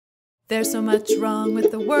There's so much wrong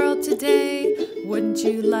with the world today. Wouldn't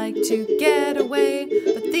you like to get away?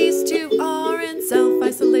 But these two are in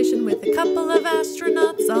self-isolation with a couple of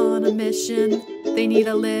astronauts on a mission. They need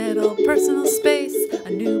a little personal space, a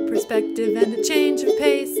new perspective and a change of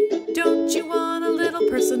pace. Don't you want a little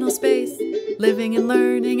personal space? Living and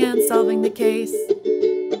learning and solving the case.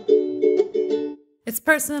 It's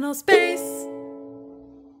personal space.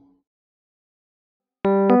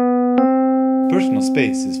 Personal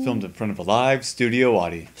Space is filmed in front of a live studio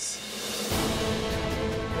audience.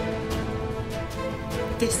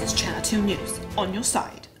 This is Channel 2 News, on your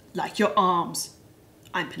side, like your arms.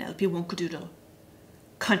 I'm Penelope Wonkadoodle.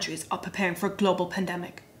 Countries are preparing for a global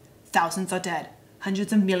pandemic. Thousands are dead,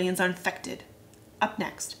 hundreds of millions are infected. Up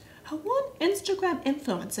next, how one Instagram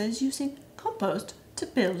influencer is using compost to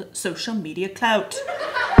build social media clout.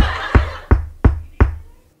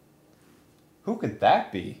 Who could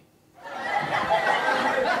that be?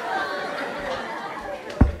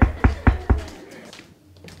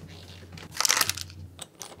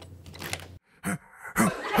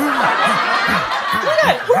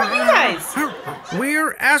 Who are you guys?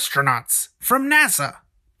 We're astronauts from NASA.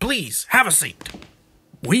 Please, have a seat.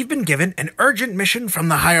 We've been given an urgent mission from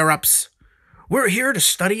the higher-ups. We're here to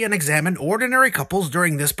study and examine ordinary couples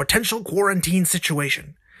during this potential quarantine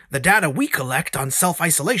situation. The data we collect on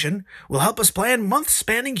self-isolation will help us plan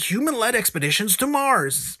month-spanning human-led expeditions to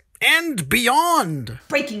Mars and beyond.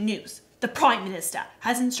 Breaking news. The Prime Minister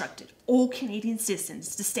has instructed all Canadian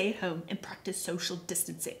citizens to stay at home and practice social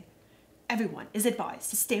distancing. Everyone is advised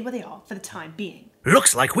to stay where they are for the time being.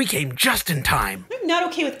 Looks like we came just in time. I'm not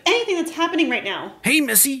okay with anything that's happening right now. Hey,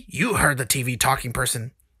 Missy, you heard the TV talking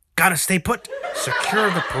person. Gotta stay put, secure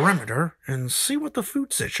the perimeter, and see what the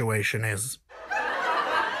food situation is.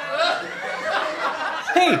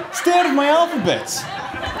 Hey, stay out of my alphabets!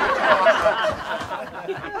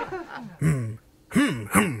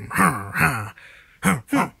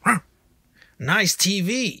 Nice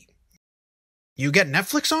TV. You get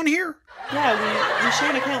Netflix on here? Yeah, we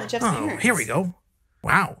share an account with Geoff's parents. Here we go.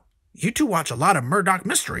 Wow, you two watch a lot of Murdoch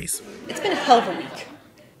mysteries. It's been a hell of a week.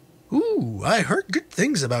 Ooh, I heard good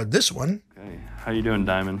things about this one. Hey, how you doing,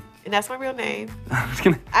 Diamond? And that's my real name.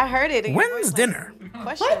 I I heard it. When's dinner?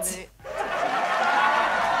 What?